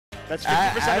That's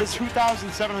 50% of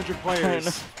 2,700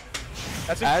 players.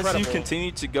 That's incredible. As you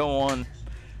continue to go on,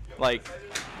 like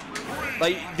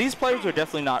these players are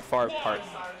definitely not far apart.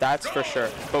 That's for sure.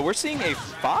 But we're seeing a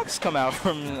Fox come out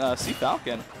from C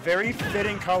Falcon. Very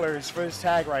fitting colors for his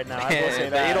tag right now. I will say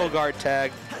that. The Edelgard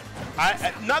tag.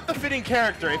 Not the fitting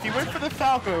character. If he went for the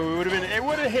Falcon, it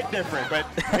would have hit different. But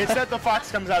instead, the Fox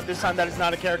comes out this time. That is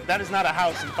not a character. That is not a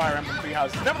house in Fire Emblem 3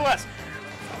 Houses. Nevertheless,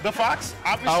 the Fox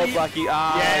obviously. Oh, Lucky.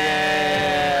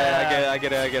 Yeah. I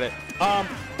get it.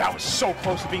 That was so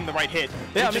close to being the right hit.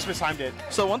 Yeah, He just mistimed it.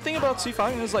 So one thing about C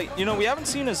Falcon is, like, you know, we haven't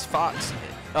seen his Fox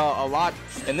a lot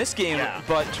in this game,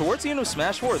 but towards the end of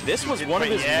Smash 4, this was one of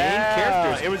his main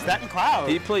characters. It was that in Cloud.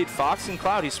 He played Fox in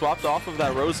Cloud. He swapped off of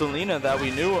that Rosalina that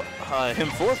we knew him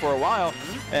for a while,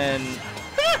 and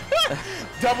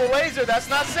double laser. That's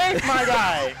not safe, my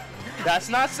guy. That's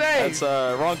not safe.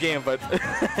 That's wrong game, but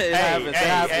it happens.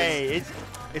 Hey,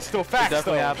 it's still facts. It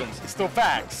definitely happens. It's still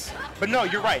facts. But no,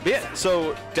 you're right. But yeah,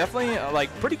 so definitely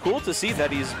like pretty cool to see that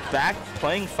he's back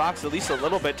playing Fox at least a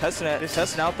little bit, testing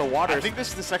out the waters. I think this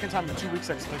is the second time in 2 weeks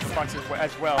that he's played Fox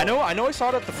as well. I know I saw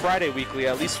it at the Friday Weekly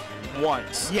at least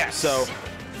once. Yes. So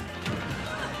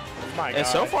my God. And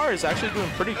so far is actually doing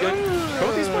pretty good.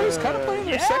 Both these players kind of playing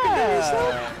their secondaries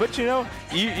though. But you know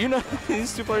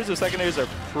these two players, their secondaries are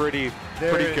pretty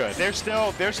good. They're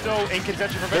still in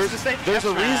contention for best of the state. There's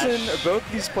a reason both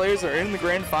these players are in the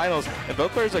grand finals, and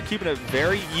both players are keeping it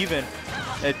very even.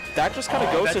 That just kind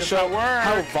of goes to show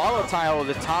how volatile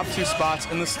the top two spots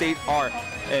in the state are.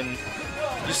 And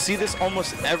you see this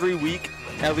almost every week,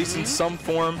 at least in some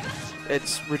form.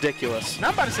 It's ridiculous. Now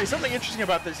I'm about to say something interesting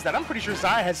about this, that I'm pretty sure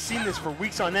Zai has seen this for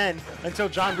weeks on end until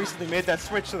John recently made that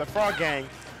switch to the Frog Gang.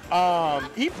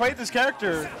 He played this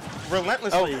character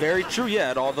relentlessly. Oh, very true, yeah,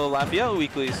 at all the Lafayette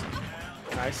weeklies.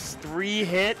 Nice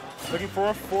 3-hit, looking for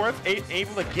a fourth,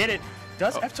 able to get it.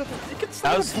 Does F-tilt,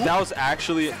 that was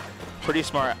actually pretty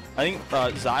smart. I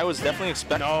think Zai was definitely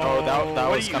expecting. No, that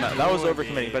was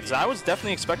overcommitting. But Zai was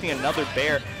definitely expecting another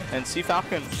bear, and C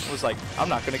Falcon was like, "I'm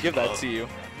not gonna give that to you."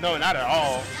 No, not at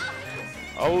all.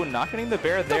 Oh, not getting the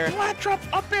bear there. The flat drop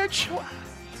up there, chill out.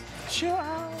 Chill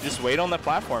out. Just wait on the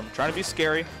platform, trying to be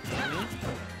scary.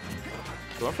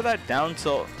 Going for that down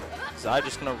tilt. Zai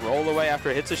just gonna roll away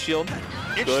after it hits a shield.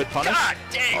 Good punish. God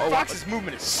dang, Fox's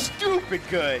movement is stupid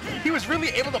good. He was really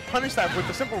able to punish that with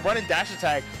a simple run and dash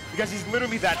attack because he's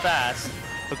literally that fast.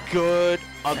 A good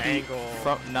angle.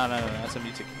 No, that's a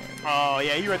music. Oh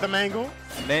yeah, you read the mangle.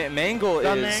 Mangle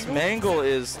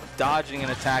is dodging an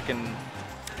attack and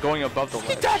going above the ledge.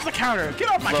 He dodged the counter. Get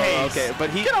off my case. Okay,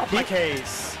 but get off my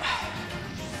case.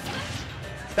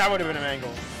 That would have been a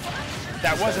mangle.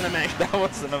 That wasn't a mangle. That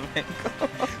wasn't a mangle.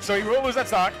 So he will lose that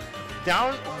stock.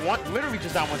 Down one, literally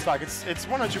just down one stock. It's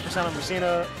 102% on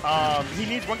Lucina. He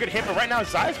needs one good hit, but right now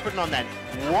Zai's putting on that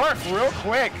work real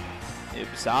quick.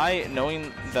 If Zai,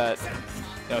 knowing that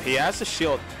he has the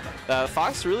shield,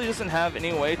 Fox really doesn't have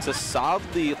any way to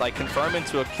solidly confirm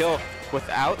into a kill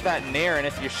without that nair, and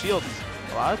if your shield,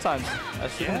 a lot of times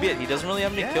that's just gonna be it. He doesn't really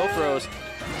have any kill throws,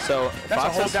 so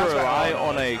Fox has to rely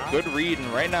on a good read. And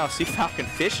right now, C Falcon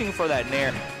fishing for that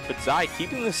nair, but Zai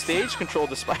keeping the stage control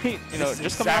despite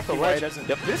just coming off the ledge.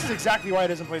 This is exactly why he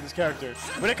doesn't play this character.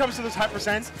 When it comes to those high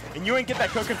percents, and you ain't get that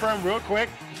kill confirmed real quick,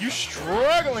 you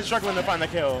struggling to find the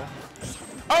kill.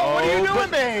 Oh, what are you doing,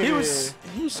 baby? He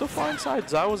was so far inside.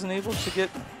 Zai wasn't able to get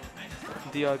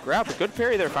the grab. A good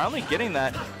parry there, finally getting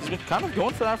that. He's been kind of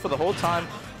going for that for the whole time.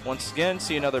 Once again,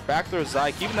 see another back throw.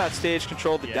 Zai keeping that stage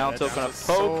control. The down tilt gonna poke.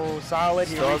 So solid.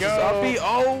 Here we go.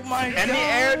 Oh my God. And the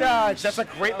air dodge. That's a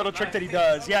great little trick that he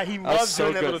does. Yeah, he loves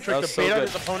doing that little trick to bait out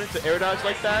his opponent to air dodge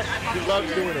like that. He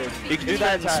loves doing it. He can do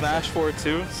that in Smash 4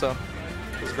 too, so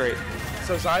it was great.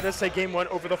 So Zai does take game one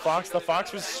over the Fox. The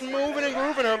Fox was moving and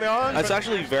grooving early on. That's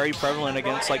actually very prevalent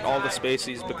against all the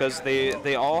Spaceys because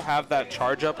they all have that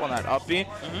charge up on that up B,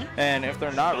 and if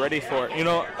they're not ready for it,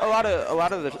 a lot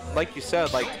of the, like you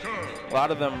said, a lot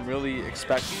of them really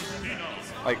expect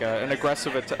an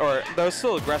aggressive attack, or they're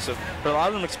still aggressive, but a lot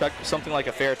of them expect something like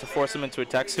a fair to force them into a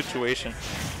tech situation.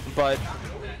 But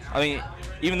I mean,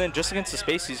 even then, just against the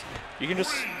Spaceys, you can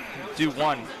just do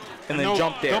one. And then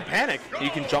jump there. Don't panic. You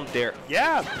can jump there.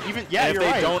 Yeah,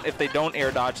 if they don't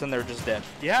air dodge, then they're just dead.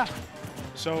 Yeah.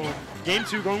 So game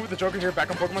two, going with the Joker here,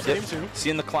 back on Pokemon game two.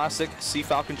 Seeing the classic C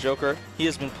Falcon Joker, he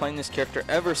has been playing this character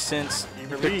ever since he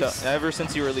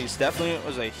released. Definitely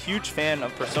was a huge fan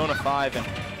of Persona 5, and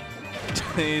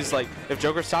he's like, if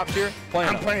Joker's top tier,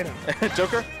 I'm playing him.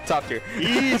 Joker, top tier.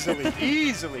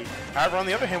 Easily. However, on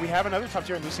the other hand, we have another top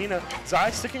tier in Lucina.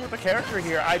 Zai sticking with the character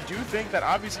here. I do think that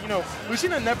obviously,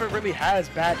 Lucina never really has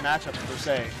bad matchups per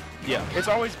se. Yeah. It's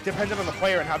always dependent on the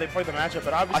player and how they play the matchup,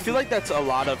 but obviously... I feel like that's a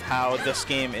lot of how this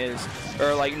game is.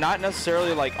 Or, like, not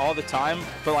necessarily, like, all the time,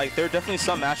 but, like, there are definitely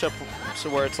some matchups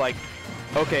where it's like,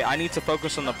 okay, I need to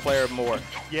focus on the player more.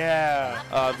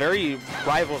 Yeah. Very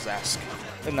Rivals-esque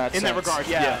in that sense. In that regard,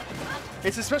 yeah.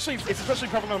 It's especially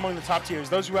prevalent among the top tiers.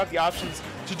 Those who have the options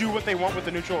to do what they want with the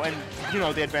neutral and, you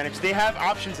know, the advantage. They have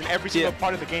options in every single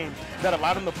part of the game that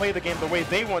allow them to play the game the way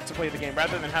they want to play the game,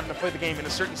 rather than having to play the game in a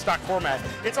certain stock format.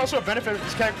 It's also a benefit of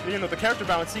this character, you know, the character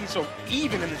balance being so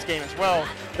even in this game as well,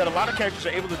 that a lot of characters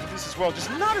are able to do this as well, just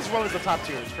not as well as the top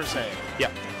tiers per se. Yeah.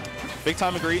 Big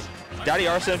time agree. Daddy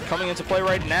Arsene coming into play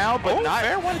right now, but not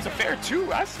fair one. It's a fair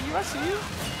two. I see you.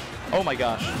 Oh my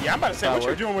gosh. Yeah, I'm about to say what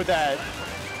you're doing with that.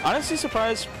 Honestly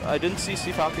surprised I didn't see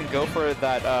Falcon go for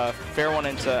that fair one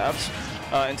into up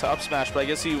smash, but I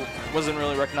guess he wasn't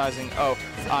really recognizing, oh,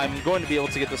 I'm going to be able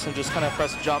to get this and just kind of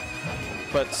press jump.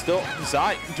 But still,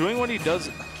 Zai doing what he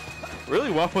does really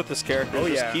well with this character,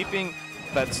 just keeping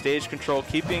that stage control,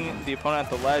 keeping the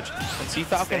opponent at the ledge, and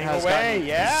Falcon has gotten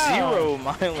zero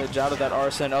mileage out of that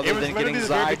Arsene other than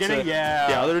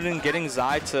getting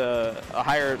Zai to a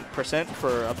higher percent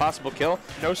for a possible kill.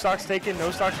 No stocks taken,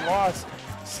 no stocks lost.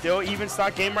 Still even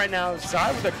stock game right now.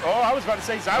 Zai with a, I was about to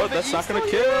say Zai with that's not going to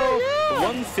kill.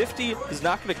 150 is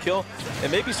not going to kill. It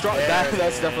may be strong.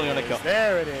 That's definitely going to kill.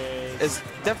 There it is. It's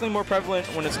definitely more prevalent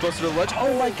when it's closer to the ledge.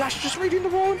 Oh my gosh, just reading the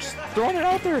roll and just throwing it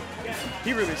out there.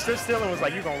 He really stood still and was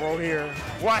like, you're going to roll here.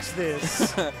 Watch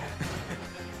this.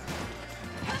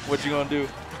 What you going to do?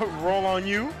 Roll on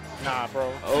you? Nah,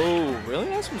 bro. Oh, really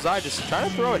nice from Zai. Just trying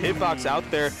to throw a hitbox out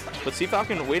there. But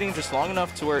Falcon waiting just long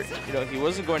enough to where, you know, he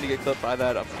wasn't going to get clipped by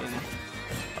that up in.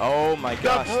 Oh my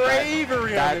gosh. The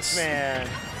bravery on this man.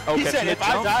 Oh, he said, if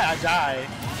I die, I die.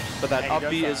 But that up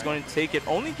B is going to take it.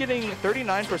 Only getting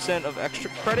 39% of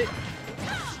extra credit.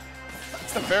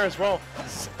 That's the fair as well.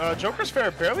 Joker's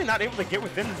fair barely not able to get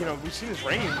within, you know, Lucina's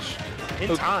range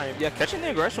in time. Yeah, catching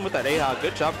the aggression with that A-Ha,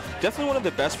 good job. Definitely one of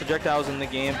the best projectiles in the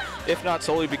game, if not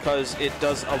solely because it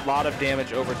does a lot of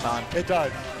damage over time. It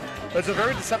does. It's a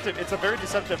very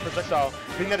deceptive projectile,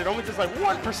 being that it only does like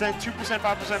 1%, 2%,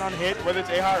 5% on hit, whether it's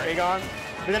A-Ha or Aegon.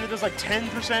 But then it does like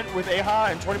 10% with A-Ha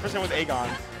and 20% with Aegon.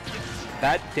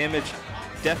 That damage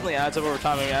definitely adds up over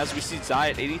time. I mean, as we see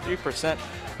Zai at 83%,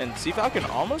 and Falcon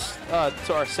almost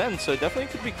to Arsene, so definitely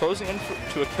could be closing in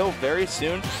to a kill very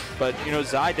soon. But, you know,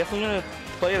 Zai definitely going to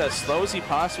play it as slow as he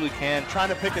possibly can. Trying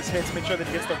to pick his hits, make sure that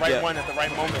he gets the right one at the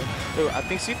right moment. I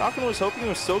think Falcon was hoping he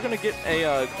was still going to get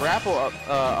a grapple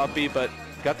up B, but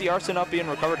got the Arsene up B and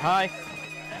recovered high.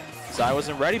 Zai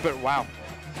wasn't ready, but wow.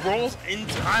 Rolls in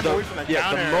time away from the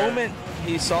down air. The moment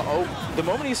he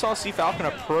saw Falcon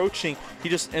approaching, he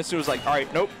just instantly was like, all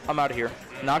right, nope, I'm out of here.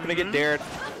 Not going to get dared.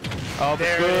 Oh,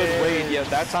 but good wait. Yeah,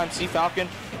 that time Falcon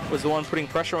was the one putting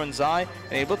pressure on Zai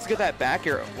and able to get that back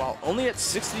air while only at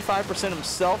 65%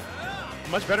 himself.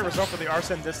 Much better result for the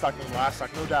Arsene this stock than last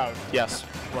stock, no doubt. Yes,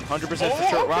 100% for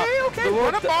sure. Okay,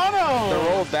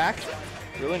 the roll back,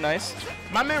 really nice.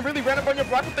 My man really ran up on your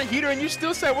block with the heater and you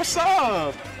still said, what's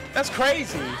up? That's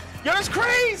crazy. Yo, that's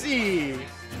crazy.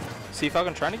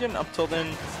 Falcon trying to get an up tilt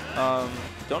in.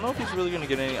 Don't know if he's really going to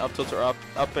get any up tilts or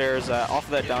up airs off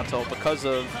of that down tilt because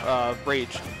of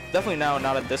Rage. Definitely now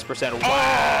not at this percent.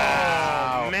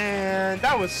 Wow. Oh, man.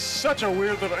 That was such a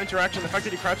weird little interaction. The fact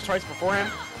that he crouched twice before him.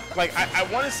 Like, I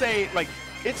want to say, like,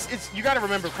 you got to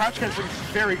remember, crouch cancel is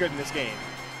very good in this game.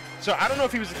 So I don't know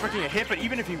if he was expecting a hit, but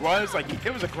even if he was, like,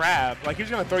 it was a grab. Like, he was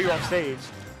going to throw you off stage.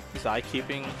 Zai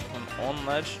keeping him on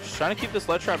ledge. Just trying to keep this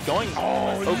ledge trap going.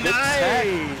 Oh,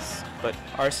 nice. But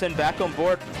Arsene back on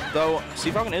board, though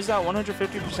Falcon is at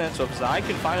 150%, so if Zai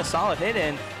can find a solid hit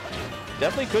in,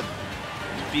 definitely could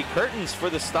be curtains for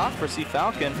the stock for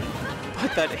Falcon.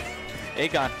 But that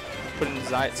Aegon putting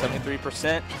Zai at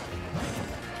 73%.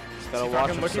 He's got to watch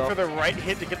himself. Looking for the right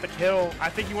hit to get the kill. I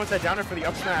think he wants that downer for the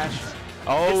up smash.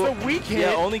 Oh, it's the weak hit.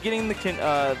 Yeah, only getting the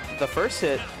first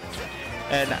hit.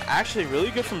 And actually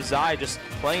really good from Zai, just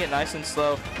playing it nice and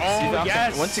slow. Oh,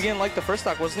 yes. Once again, like the first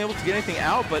stock, wasn't able to get anything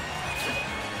out, but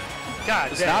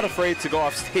God, is not afraid to go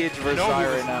off stage versus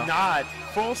Zai right now. Not.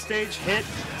 Full stage hit.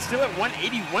 Still at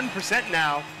 181%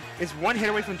 now. Is one hit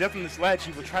away from death on this ledge.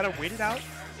 He will try to wait it out.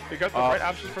 Figure out the right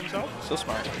options for himself. So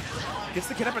smart. Gets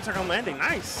the kid up attack on landing.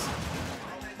 Nice.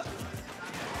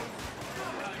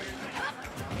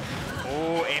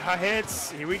 Oh, A-Ha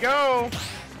hits. Here we go.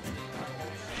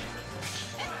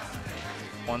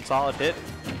 One solid hit.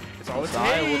 It's all it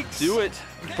Zai takes. Will do it.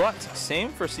 But same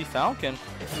for Falcon.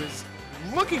 He was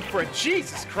looking for it.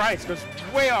 Jesus Christ. Goes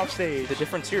way off stage. The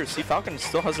difference here is Falcon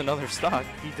still has another stock.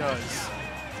 He does.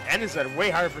 And is at a way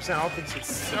higher percent. All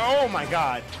things. Oh my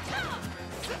God.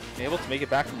 able to make it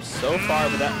back from so far,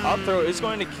 but that up throw is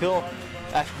going to kill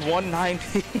at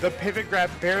 190. The pivot grab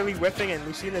barely whiffing, and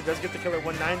Lucina does get the kill at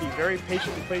 190. Very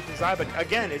patiently played from Zai, but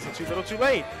again, is it too little too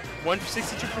late?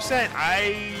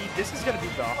 162%. This is going to be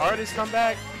the hardest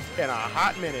comeback in a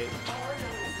hot minute.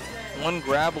 One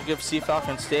grab will give Sea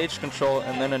Falcon stage control,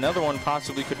 and then another one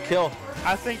possibly could kill.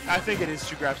 I think it is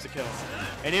 2 grabs to kill,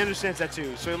 and he understands that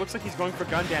too. So it looks like he's going for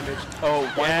gun damage. Oh,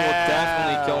 one will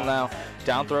definitely kill now.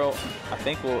 Down throw, I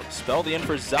think, will spell the end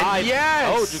for Zai. And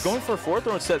yes! Oh, just going for a 4th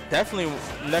throw instead. Definitely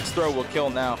next throw will kill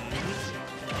now.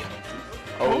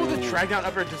 Oh, the drag down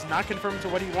upper does not confirm to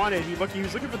what he wanted. He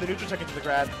was looking for the neutral check into the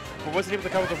grab, but wasn't able to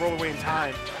cover the roll away in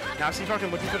time. Now Sea Falcon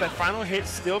looking for that final hit,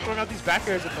 still throwing out these back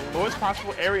airs at the lowest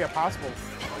possible area possible.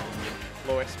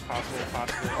 Lowest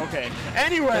possible. Okay.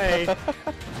 Anyway,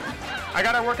 I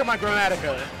gotta work on my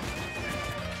grammatica.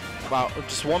 Wow,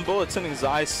 just one bullet sending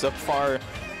Zai so far,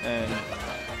 and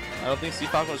I don't think Sea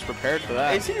Falcon was prepared for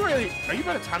that. Is he really? Are you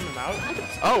about to time him out?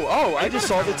 Oh, I just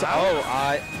saw the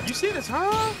time. You see this,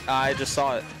 huh? I just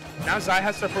saw it. Now Zai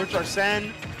has to approach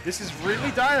Arsene. This is really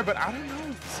dire, but I don't know.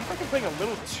 See if I can play a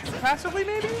little too passively,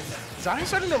 maybe? Zai's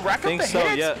starting to rack up the hits.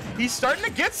 Yeah. He's starting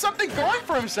to get something going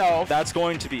for himself. That's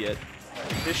going to be it.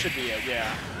 This should be it,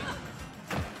 yeah.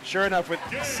 Sure enough, with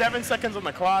 7 seconds on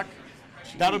the clock,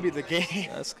 that'll be the game.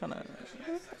 That's kind of...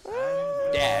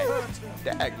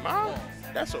 Dag, mom.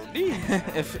 That's so deep.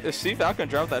 if Sea Falcon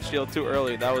dropped that shield too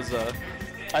early, that was a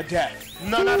death.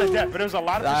 No, not a death, but it was a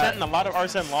lot of percent and a lot of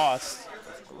Arsene lost.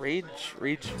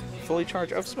 Rage, fully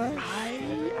charged up smash.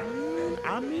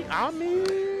 I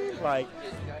mean, like,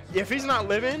 if he's not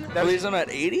living, Leaves him at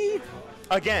 80.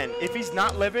 Again, if he's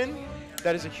not living,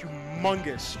 that is a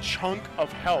humongous chunk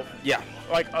of health. Yeah,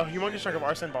 like a humongous chunk of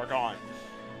Arsene bar gone.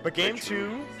 But game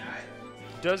 2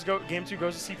 goes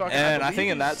to Sea Falcon. And I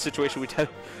think in that situation,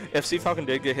 if Sea Falcon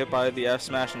did get hit by the F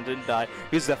smash and didn't die,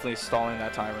 he was definitely stalling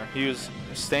that timer. He was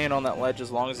staying on that ledge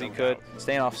as long as he could,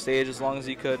 staying off stage as long as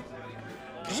he could.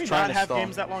 Can we not have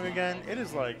games that long again? It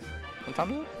is like... What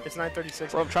time is it? It's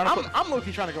 9:36. Well, I'm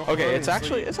low-key trying to go home. Okay, it's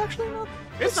actually not.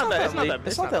 It's not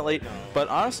that late. But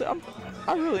honestly,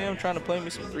 I really am trying to play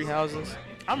me some 3 houses.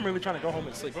 I'm really trying to go home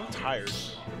and sleep. I'm tired.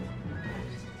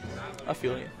 I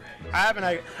feel you. I haven't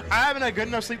had good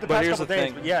enough sleep the past couple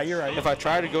days. But yeah, you're right. If I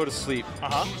try to go to sleep,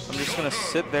 I'm just gonna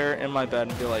sit there in my bed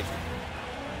and be like,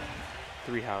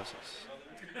 3 houses.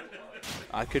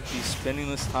 I could be spending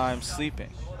this time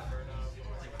sleeping.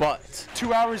 But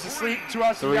 2 hours of sleep, 2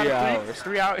 hours. 3 hours.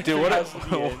 3 hours. Dude,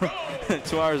 what?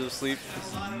 2 hours of sleep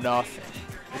is nothing.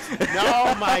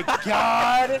 No, my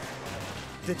God.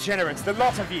 Degenerates, the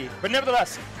lot of you. But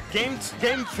nevertheless, game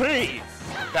 3.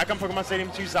 Back on Pokemon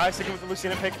Stadium 2, Zai sticking with the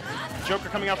Lucina pick. Joker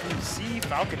coming out from Sea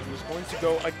Falcon, who's going to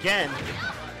go again.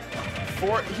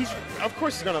 Of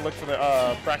course he's going to look for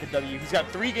the bracket W. He's got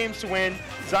 3 games to win.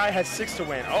 Zai has 6 to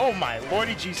win. Oh my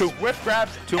lordy Jesus. Whiff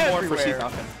grabs 2 everywhere. more for Sea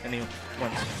Falcon, and he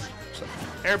wins. So.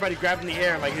 Everybody grabbing the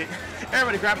air like his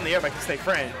stay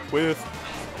friend. Whiff,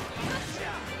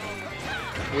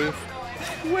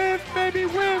 baby,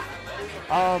 whiff.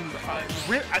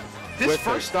 This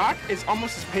first stock is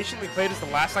almost as patiently played as the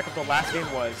last stock of the last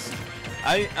game was.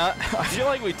 I feel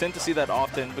like we tend to see that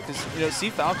often because Sea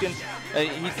Falcon,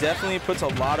 he definitely puts a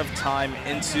lot of time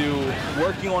into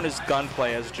working on his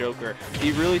gunplay as Joker.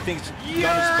 He really thinks gun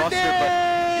is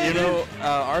busted, but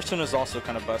Arsene is also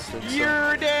kind of busted.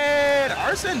 You're dead.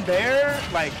 Arsene Bear,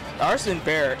 Arsene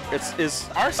Bear, is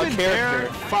Arsene a Bear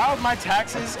character. filed my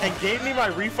taxes and gave me my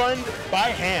refund by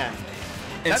hand.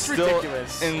 That's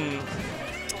ridiculous.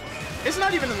 It's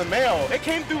not even in the mail. It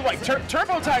came through like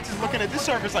TurboTax is looking at this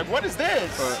service like, what is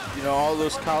this? All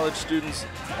those college students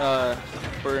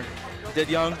were dead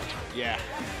young. Yeah.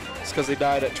 It's because they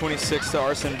died at 26 to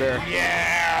Arsene Bear.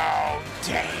 Yeah.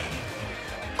 Dang.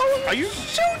 Oh, are you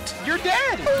shoot? You're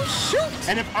dead. Oh, shoot.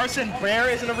 And if Arsene Bear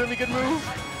isn't a really good move,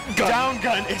 down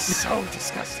gun is so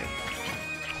disgusting.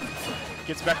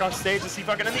 Gets back on stage to Sea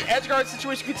Falcon, and the edge guard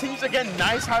situation continues again.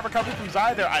 Nice high recovery from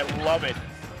Zai there. I love it.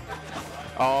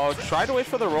 Oh, tried to wait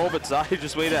for the roll, but Zai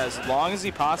just waited as long as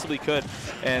he possibly could.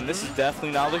 And this is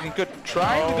definitely not looking good.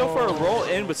 Trying to go for a roll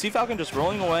in, but Sea Falcon just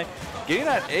rolling away. Getting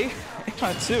that A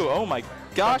on 2. Oh my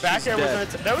gosh, back air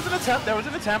that was an attempt.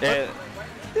 Yeah,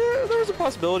 there was a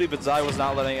possibility, but Zai was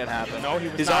not letting it happen. No, he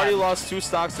was He's not. already lost 2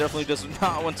 stocks. Definitely does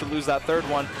not want to lose that 3rd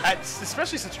one.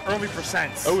 Especially such early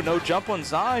percents. Oh, no jump on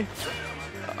Zai.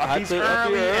 He's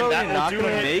early, and that not will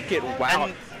going do to make it.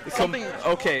 Wow.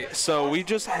 Okay, so we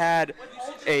just had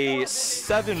a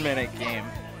 7-minute game.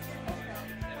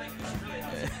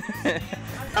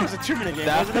 That was a 2-minute game,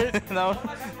 wasn't it? No,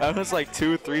 that was like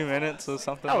 2-3 minutes or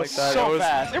something That like was that. so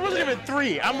fast. It wasn't even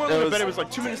 3. I'm willing to bet it was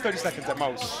like 2 minutes 30 seconds at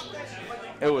most.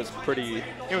 It was pretty.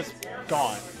 It was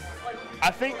gone.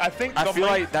 I feel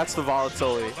like that's the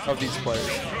volatility of these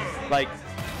players. Like,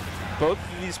 both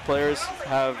of these players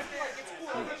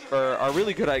are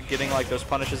really good at getting like those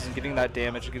punishes and getting that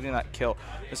damage and getting that kill.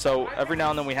 And so every now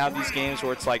and then we have these games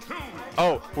where it's like,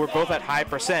 oh, we're both at high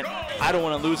percent. I don't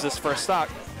want to lose this first stock,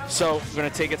 so I'm going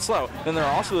to take it slow. Then there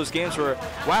are also those games where,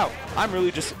 wow, I'm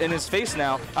really just in his face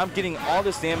now. I'm getting all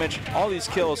this damage, all these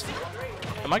kills.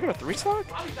 Am I going to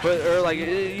 3-stock? Or like,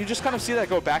 you just kind of see that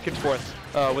go back and forth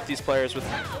with these players, with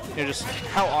just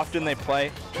how often they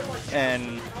play,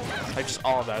 and like just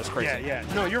all of that is crazy. Yeah.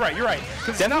 No, you're right.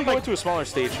 Definitely going to a smaller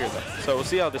stage here though, so we'll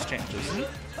see how this changes.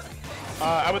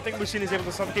 I would think Lucina is able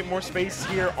to suffocate more space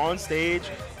here on stage.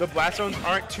 The blast zones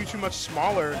aren't too much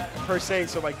smaller per se,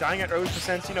 so like dying at early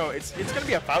percents, it's going to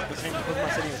be about the same as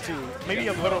Pokemon Stadium 2. Maybe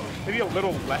a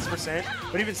little less percent,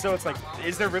 but even still, it's like,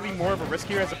 is there really more of a risk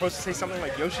here as opposed to say something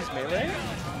like Yoshi's Melee?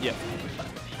 Yeah.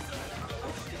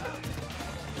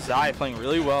 Zai playing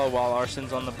really well while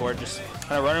Arsen's on the board, just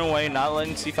kind of running away, not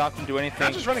letting Falcon do anything.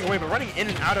 Not just running away, but running in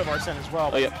and out of Arsen as well.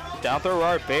 Oh yeah, down throw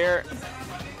RAR, Bear.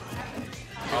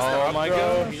 Oh my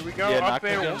god. Here we go. Yeah, up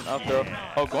there. Up throw.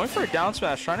 Oh, going for a down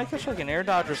smash, trying to catch like an air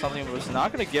dodge or something, but was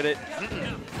not going to get it.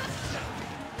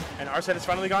 And Arsen is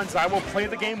finally gone. Zai will play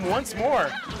the game once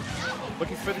more.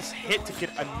 Looking for this hit to get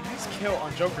a nice kill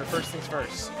on Joker, first things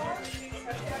first.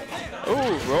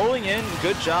 Ooh, rolling in,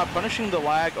 good job, punishing the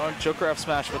lag on Joker F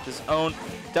smash with his own.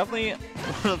 Definitely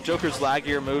one of Joker's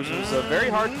laggier moves. It was a very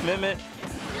hard commitment,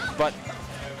 but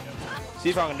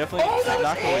Falcon definitely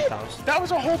not going to house. That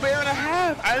was a whole bear and a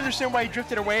half. I understand why he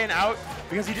drifted away and out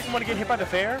because he didn't want to get hit by the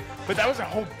fair, but that was a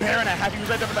whole bear and a half. He was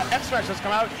right there for the F smash just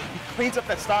come out. He cleans up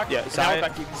that stock. Yeah, Zai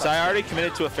already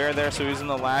committed to a fair there, so he was in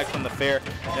the lag from the fair,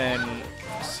 and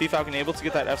Falcon able to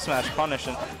get that F smash punish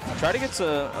and try to get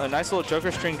a nice little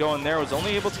Joker string going there. Was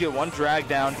only able to get one drag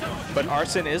down, but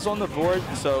Arsen is on the board,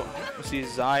 so we see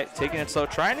Zai taking it slow,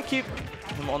 trying to keep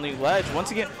him on the ledge. Once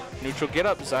again, neutral get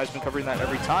up. Zai's been covering that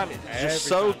every time. He's just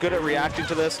so good at reacting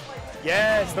to this.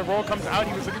 Yes, the roll comes out.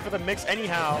 He was looking for the mix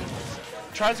anyhow.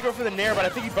 Tries to go for the nair, but I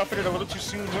think he buffered it a little too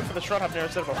soon. Went for the short hop nair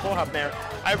instead of a full hop nair.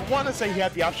 I want to say he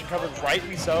had the option covered,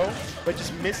 rightly so, but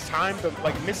just mistimed the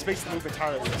misspaced the move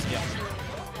entirely. Yeah.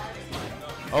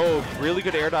 Oh, really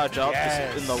good air dodge up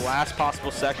in the last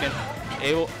possible second.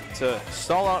 Able to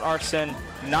stall out Arsen,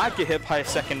 not get hit by a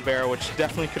second bear, which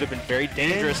definitely could have been very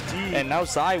dangerous. Indeed. And now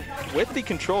Zai with the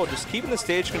control, just keeping the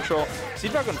stage control.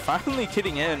 Falcon finally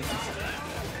getting in.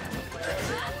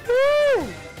 Woo!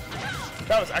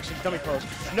 That was actually dummy pose.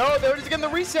 No, they were just getting the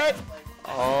reset.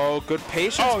 Oh, good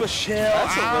patience. Oh, but chill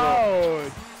out.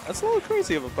 That's a little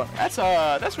crazy of a button.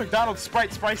 That's McDonald's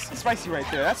Sprite spicy right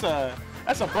there. That's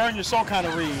a burn your soul kind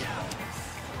of read.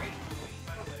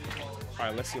 All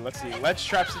right, let's see. Ledge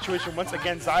trap situation once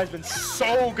again. Zai's been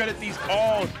so good at these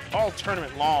all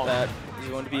tournament long. That is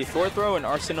going to be a fourth throw, and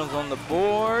Arsenal's on the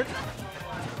board.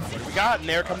 What do we got? And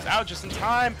there comes out just in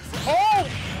time. Oh!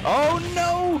 Oh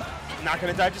no! Not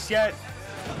gonna die just yet.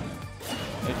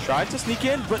 They tried to sneak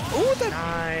in, but ooh,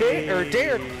 that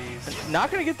dared.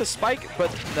 Not gonna get the spike,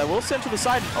 but that will send to the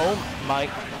side. Oh my!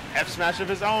 F smash of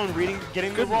his own,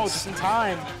 getting the roll just in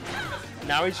time.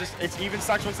 Now it's even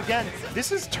stocks once again.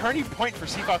 This is turning point for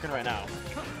Falcon right now.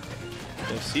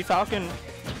 So Falcon,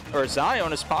 or Zai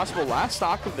on his possible last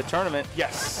stock of the tournament.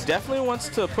 Yes. Definitely wants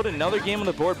to put another game on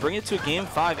the board, bring it to a game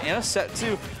 5 and a set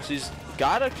 2. So he's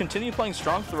got to continue playing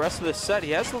strong for the rest of this set.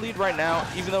 He has the lead right now,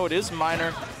 even though it is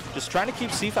minor. Just trying to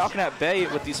keep Falcon at bay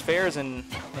with these fairs and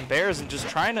bears, and just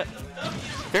trying to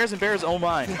fairs and bears, oh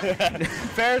my.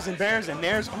 Fairs and bears and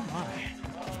nairs, oh my.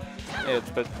 Yeah,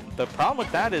 but the problem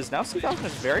with that is now Falcon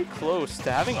is very close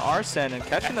to having Arsen and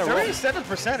catching the roll.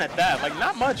 37% at that, like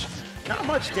not much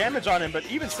damage on him, but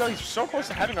even still, he's so close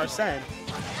to having Arsen.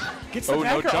 Gets the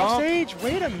backer off stage.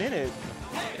 Wait a minute.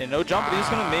 And no jump, but he's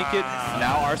going to make it.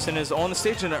 Now Arsen is on the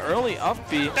stage in an early up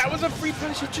B. That was a free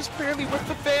punish. It just barely whipped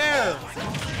the fair.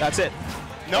 That's it.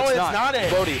 No, it's not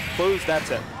it. Floaty, close, that's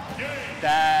it.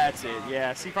 That's it,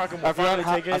 yeah. Falcon will finally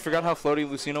take it. I forgot how floaty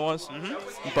Lucina was,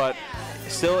 but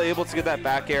still able to get that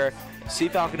back air.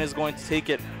 Falcon is going to take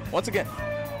it once again.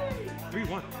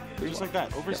 3-1. Just like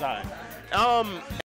that, over Zai.